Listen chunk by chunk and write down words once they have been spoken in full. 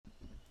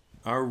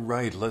All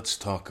right, let's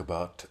talk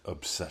about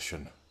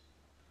obsession.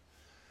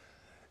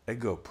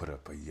 Ego put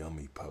up a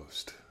yummy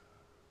post.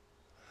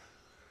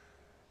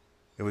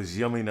 It was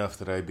yummy enough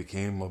that I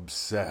became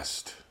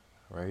obsessed,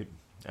 right?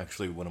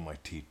 Actually, one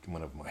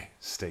of my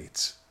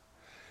states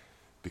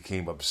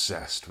became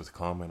obsessed with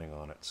commenting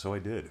on it, so I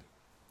did.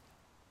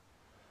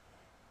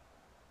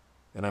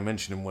 And I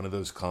mentioned in one of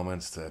those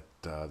comments that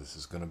this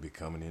is going to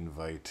become an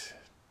invite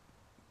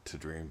to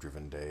Dream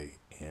Driven Day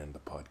and the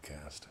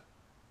podcast.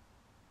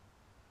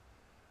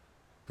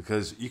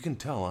 Because you can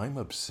tell I'm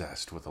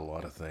obsessed with a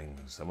lot of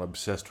things. I'm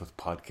obsessed with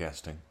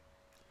podcasting.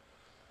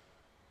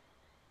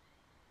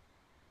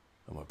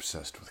 I'm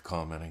obsessed with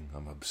commenting.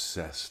 I'm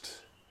obsessed.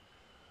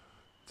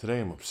 Today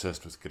I'm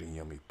obsessed with getting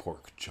yummy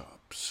pork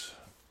chops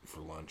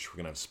for lunch. We're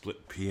going to have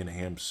split pea and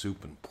ham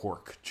soup and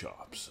pork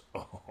chops.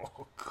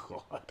 Oh,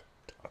 God.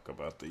 Talk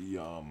about the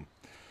yum.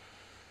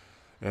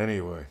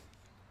 Anyway.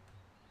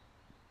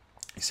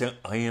 You see,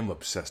 I am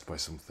obsessed by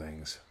some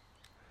things.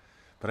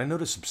 But I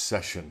notice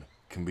obsession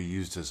can be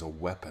used as a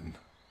weapon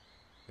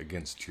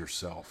against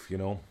yourself, you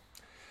know?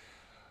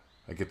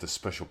 I get the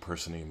special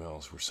person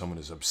emails where someone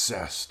is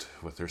obsessed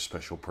with their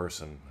special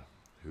person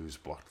who's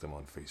blocked them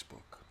on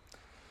Facebook.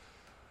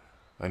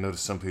 I notice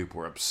some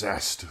people are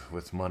obsessed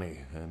with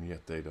money, and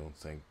yet they don't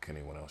think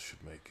anyone else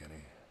should make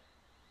any.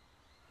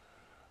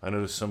 I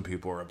notice some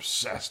people are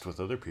obsessed with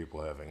other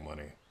people having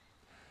money.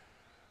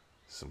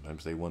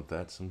 Sometimes they want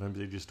that, sometimes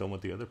they just don't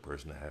want the other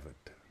person to have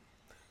it.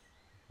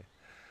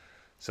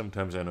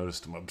 Sometimes I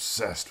noticed I'm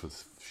obsessed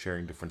with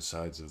sharing different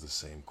sides of the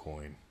same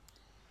coin.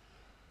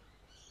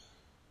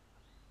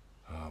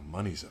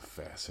 Money's a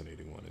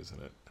fascinating one,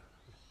 isn't it?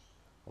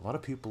 A lot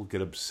of people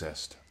get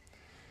obsessed,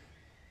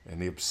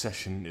 and the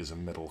obsession is a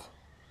middle.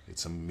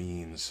 It's a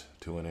means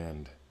to an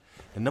end.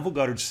 And Neville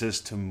Goddard says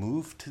to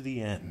move to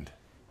the end.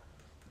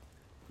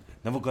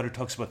 Neville Goddard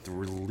talks about the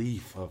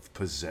relief of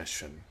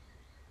possession.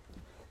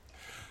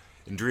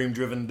 In Dream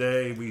Driven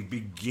Day, we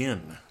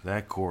begin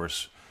that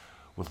course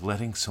with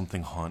letting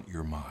something haunt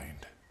your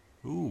mind.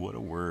 Ooh, what a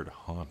word,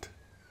 haunt.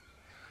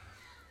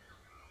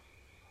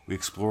 We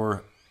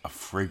explore a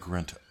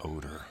fragrant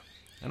odor.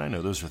 And I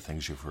know those are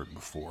things you've heard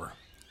before.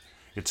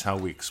 It's how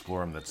we explore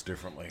them that's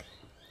differently.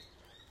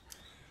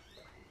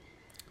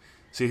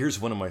 See,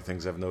 here's one of my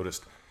things I've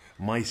noticed.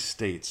 My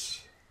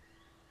states,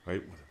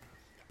 right?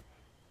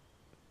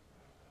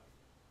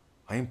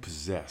 I am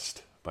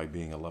possessed by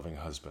being a loving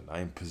husband.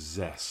 I am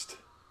possessed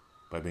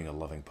by being a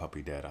loving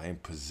puppy dad. I am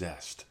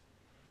possessed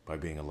by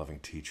being a loving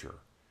teacher.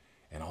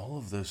 And all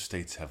of those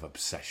states have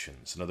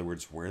obsessions. In other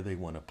words, where they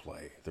want to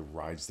play, the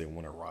rides they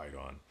want to ride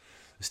on.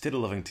 The state of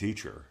loving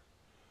teacher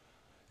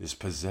is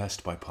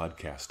possessed by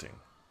podcasting.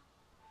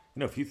 You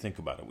know, if you think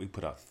about it, we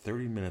put out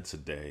 30 minutes a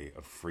day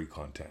of free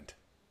content.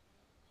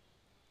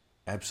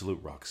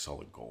 Absolute rock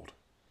solid gold.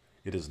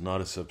 It is not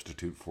a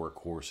substitute for a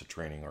course, a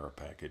training, or a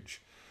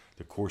package.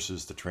 The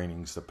courses, the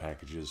trainings, the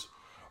packages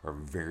are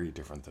very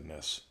different than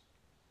this.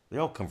 They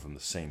all come from the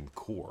same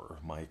core,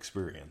 my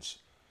experience,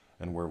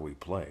 and where we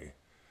play.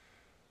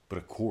 But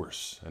a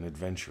course, an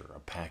adventure, a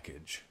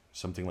package,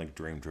 something like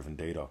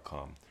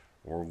DreamDrivenDay.com,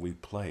 or we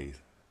play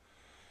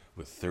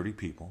with 30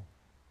 people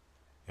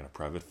in a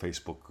private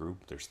Facebook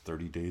group. There's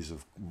 30 days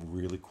of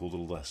really cool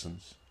little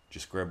lessons.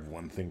 Just grab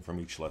one thing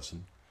from each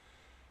lesson.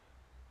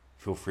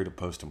 Feel free to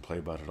post and play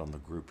about it on the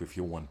group if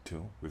you want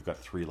to. We've got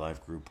 3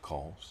 live group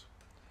calls.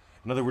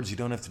 In other words, you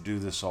don't have to do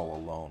this all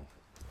alone.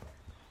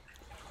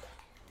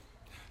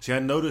 See, I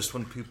noticed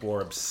when people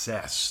are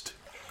obsessed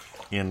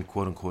in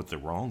quote-unquote the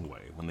wrong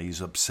way, when they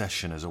use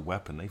obsession as a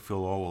weapon, they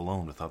feel all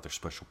alone without their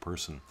special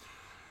person.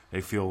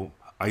 They feel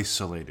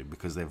isolated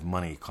because they have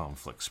money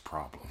conflicts,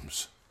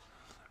 problems.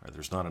 Or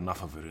there's not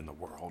enough of it in the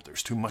world.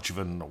 There's too much of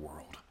it in the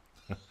world.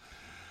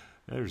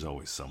 There's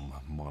always some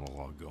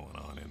monologue going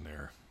on in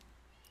there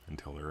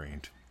until there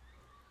ain't.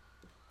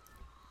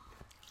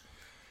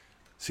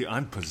 See,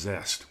 I'm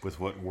possessed with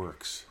what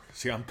works.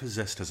 See, I'm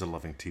possessed as a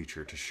loving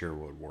teacher to share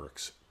what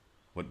works,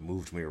 what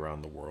moved me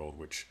around the world,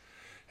 which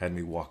had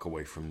me walk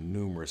away from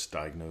numerous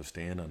diagnosed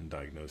and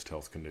undiagnosed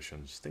health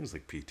conditions, things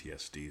like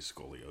PTSD,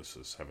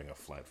 scoliosis, having a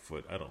flat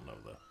foot. I don't know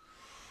the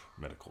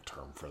medical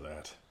term for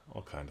that.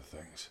 All kind of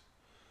things.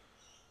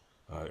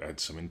 I had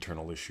some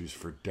internal issues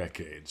for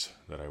decades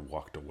that I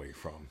walked away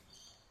from,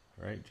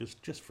 right?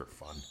 Just for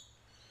fun.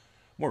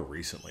 More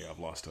recently, I've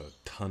lost a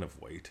ton of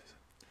weight.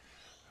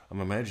 I'm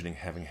imagining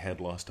having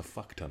had lost a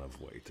fuck ton of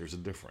weight. There's a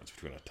difference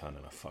between a ton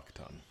and a fuck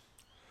ton.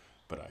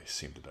 But I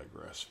seem to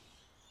digress.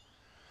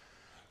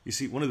 You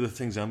see, one of the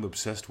things I'm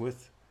obsessed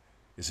with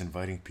is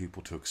inviting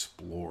people to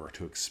explore,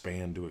 to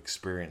expand, to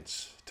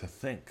experience, to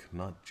think,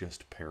 not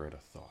just parrot a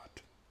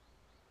thought.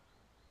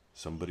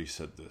 Somebody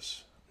said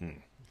this.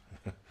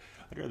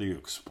 I'd rather you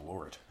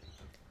explore it.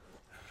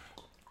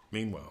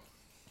 Meanwhile,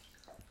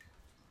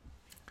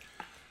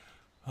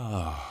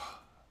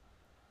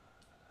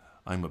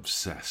 I'm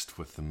obsessed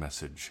with the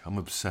message. I'm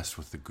obsessed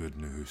with the good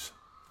news.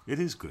 It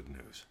is good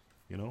news,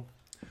 you know?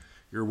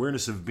 Your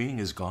awareness of being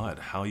is God.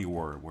 How you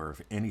are aware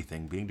of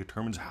anything being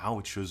determines how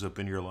it shows up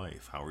in your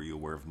life. How are you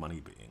aware of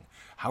money being?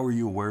 How are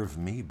you aware of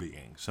me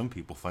being? Some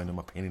people find them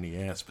a pain in the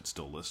ass but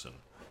still listen.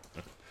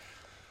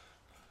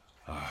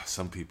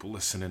 Some people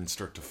listen and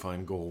start to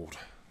find gold.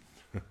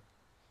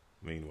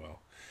 Meanwhile,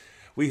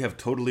 we have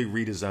totally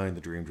redesigned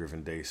the Dream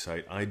Driven Day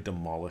site. I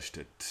demolished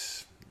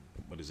it,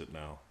 what is it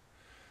now?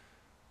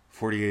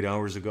 48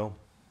 hours ago?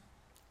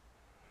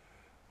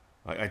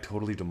 I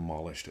totally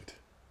demolished it.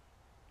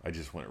 I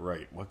just went,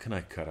 right, what can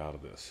I cut out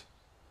of this?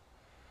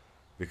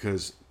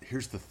 Because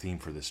here's the theme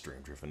for this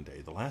Dream Driven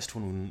Day. The last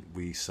one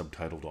we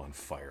subtitled On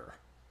Fire.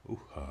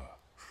 Ooh-ha.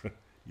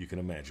 You can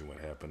imagine what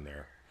happened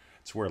there.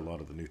 It's where a lot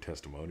of the new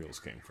testimonials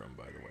came from,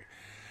 by the way.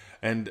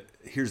 And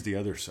here's the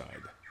other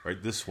side,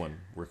 right? This one,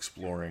 we're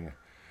exploring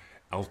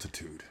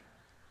altitude,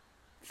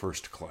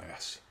 first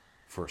class,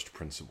 first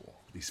principle.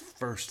 These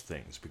first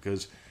things,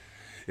 because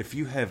if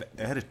you have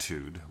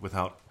attitude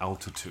without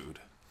altitude,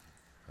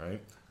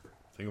 right?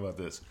 Think about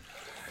this.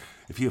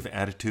 If you have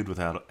attitude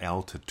without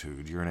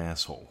altitude, you're an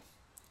asshole.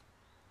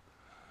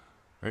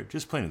 Right?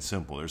 Just plain and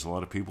simple. There's a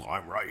lot of people,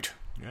 I'm right.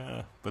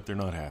 Yeah, but they're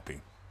not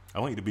happy. I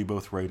want you to be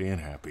both right and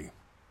happy.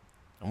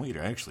 I want you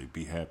to actually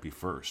be happy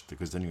first,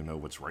 because then you'll know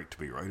what's right to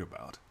be right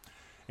about.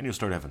 And you'll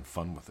start having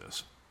fun with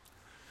this.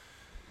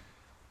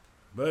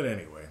 But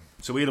anyway,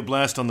 so we had a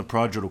blast on the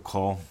prodigal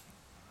call.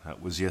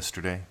 That was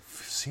yesterday.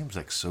 Seems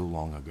like so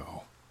long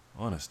ago.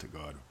 Honest to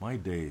God, my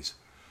days.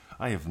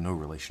 I have no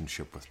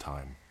relationship with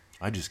time.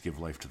 I just give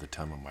life to the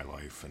time of my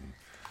life, and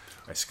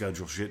I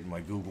schedule shit in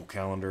my Google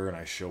Calendar, and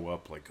I show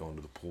up like going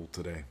to the pool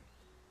today.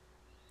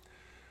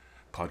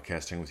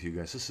 Podcasting with you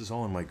guys. This is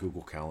all in my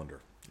Google Calendar,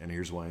 and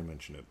here's why I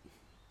mention it.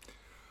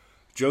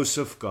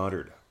 Joseph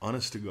Goddard.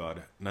 Honest to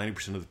God,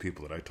 90% of the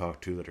people that I talk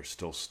to that are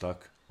still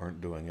stuck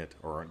aren't doing it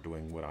or aren't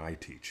doing what I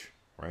teach,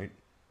 right?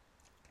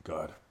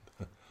 God.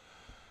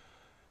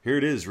 Here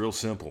it is, real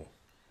simple.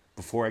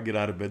 Before I get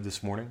out of bed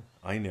this morning,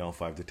 I nail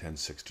 5 to 10,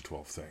 6 to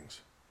 12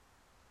 things.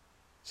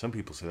 Some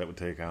people say that would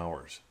take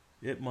hours.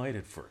 It might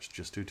at first,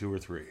 just do 2 or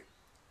 3.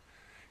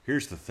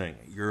 Here's the thing.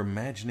 You're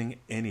imagining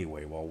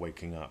anyway while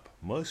waking up.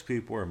 Most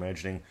people are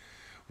imagining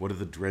what are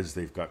the dreads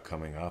they've got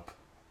coming up.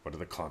 What are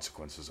the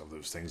consequences of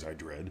those things I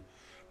dread?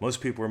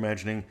 Most people are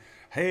imagining,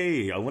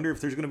 hey, I wonder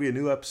if there's going to be a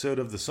new episode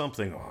of The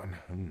Something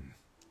on.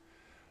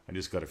 I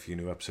just got a few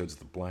new episodes of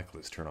The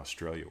Blacklist here in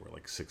Australia. We're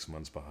like 6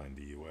 months behind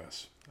the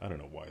U.S. I don't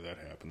know why that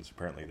happens.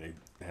 Apparently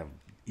they have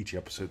each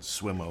episode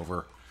swim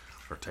over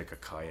or take a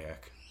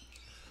kayak.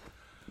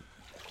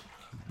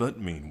 But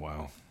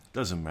meanwhile, it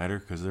doesn't matter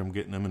because I'm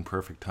getting them in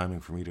perfect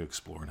timing for me to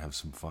explore and have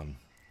some fun.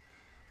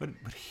 But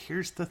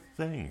here's the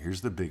thing.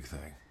 Here's the big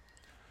thing.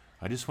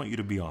 I just want you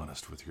to be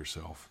honest with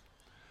yourself.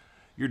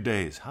 Your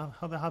days,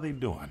 how they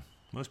doing?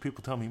 Most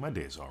people tell me my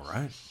day's all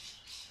right.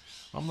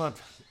 I'm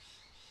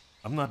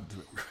not,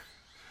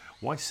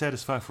 why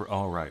satisfy for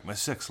all right? My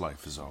sex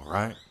life is all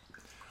right.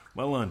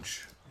 My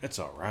lunch, it's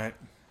all right.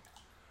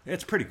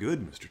 It's pretty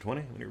good, Mr.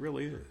 20, and it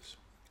really is.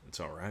 It's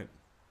all right.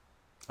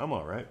 I'm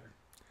all right.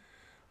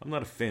 I'm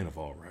not a fan of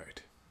all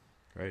right,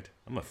 right?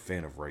 I'm a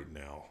fan of right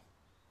now.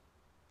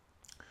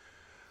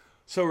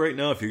 So right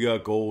now, if you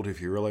got gold,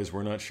 if you realize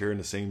we're not sharing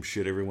the same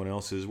shit everyone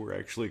else is, we're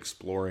actually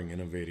exploring,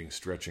 innovating,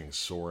 stretching,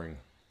 soaring.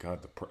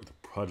 God, the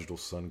prodigal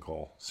son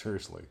call.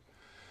 Seriously.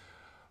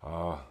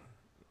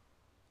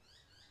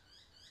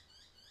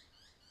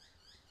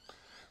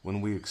 When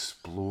we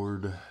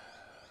explored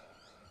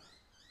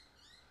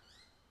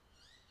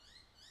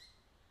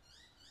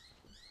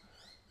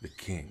the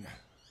king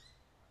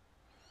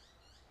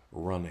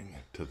running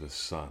to the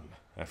sun.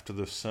 After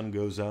the sun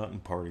goes out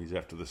and parties,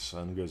 after the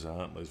sun goes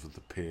out and lives with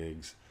the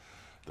pigs,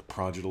 the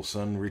prodigal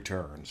son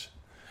returns.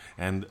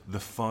 And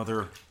the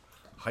father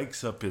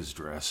hikes up his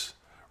dress,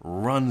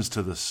 runs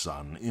to the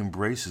son,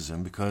 embraces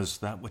him because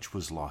that which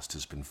was lost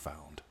has been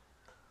found.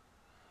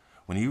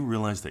 When you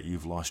realize that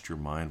you've lost your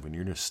mind, when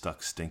you're in a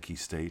stuck, stinky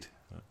state,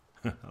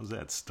 how's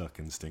that stuck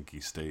and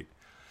stinky state?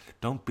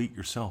 Don't beat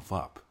yourself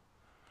up.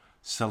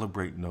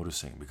 Celebrate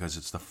noticing, because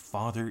it's the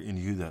Father in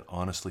you that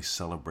honestly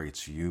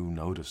celebrates you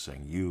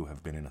noticing you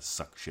have been in a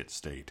suck shit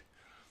state,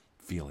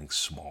 feeling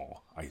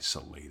small,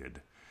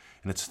 isolated.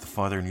 And it's the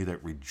Father in you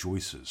that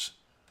rejoices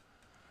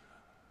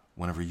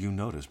whenever you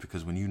notice,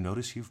 because when you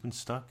notice you've been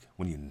stuck,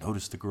 when you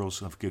notice the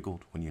girls have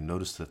giggled, when you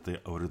notice that the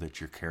odor that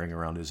you're carrying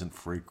around isn't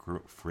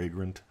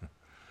fragrant,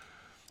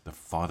 the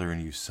Father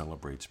in you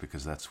celebrates,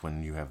 because that's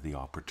when you have the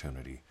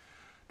opportunity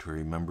to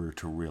remember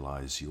to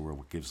realize you are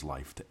what gives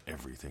life to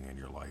everything in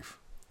your life.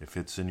 If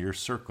it's in your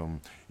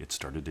it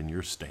started in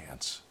your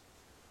stance.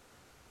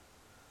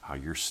 How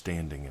you're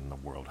standing in the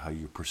world, how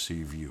you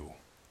perceive you.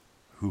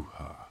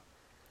 Hoo-ha.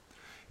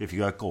 If you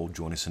got gold,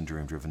 join us in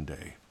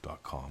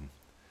dreamdrivenday.com.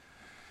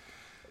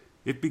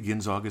 It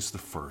begins August the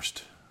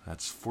 1st.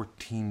 That's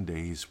 14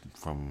 days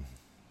from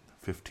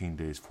 15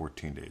 days,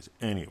 14 days.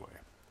 Anyway,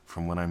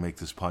 from when I make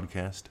this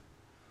podcast,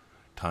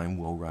 time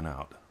will run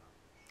out.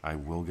 I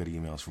will get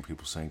emails from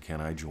people saying, can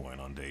I join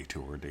on day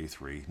 2 or day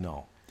 3?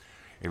 No.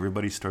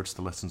 Everybody starts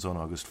the lessons on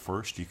August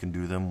 1st. You can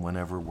do them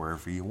whenever,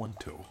 wherever you want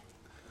to.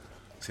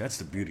 See, that's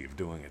the beauty of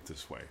doing it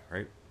this way,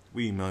 right?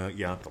 We email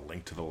you out the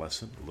link to the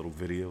lesson, a little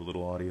video, a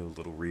little audio, a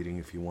little reading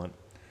if you want.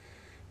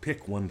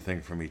 Pick one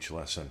thing from each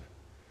lesson.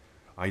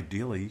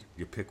 Ideally,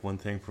 you pick one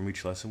thing from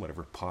each lesson,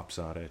 whatever pops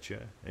out at you,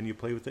 and you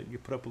play with it and you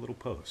put up a little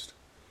post.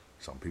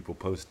 Some people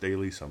post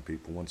daily, some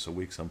people once a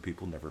week, some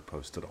people never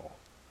post at all.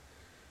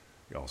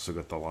 You also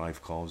got the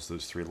live calls,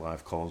 those 3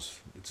 live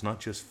calls. It's not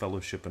just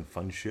fellowship and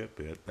funship.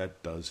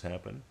 That does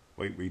happen.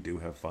 We do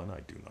have fun. I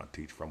do not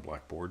teach from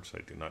blackboards.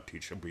 I do not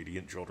teach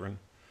obedient children.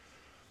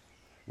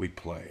 We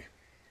play,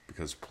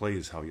 because play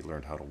is how you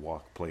learned how to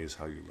walk. Play is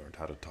how you learned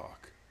how to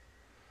talk.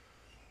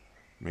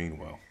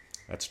 Meanwhile,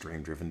 that's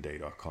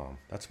dreamdrivenday.com.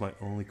 That's my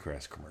only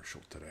crass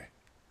commercial today.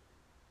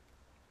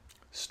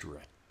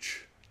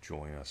 Stretch.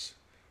 Join us.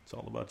 It's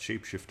all about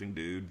shape-shifting,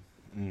 dude.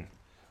 I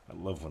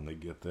love when they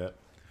get that.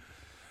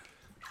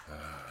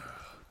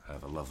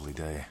 Have a lovely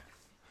day.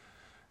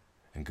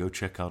 And go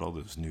check out all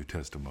those new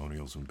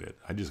testimonials in bit.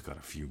 I just got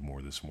a few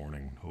more this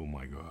morning. Oh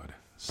my God.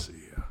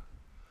 See ya.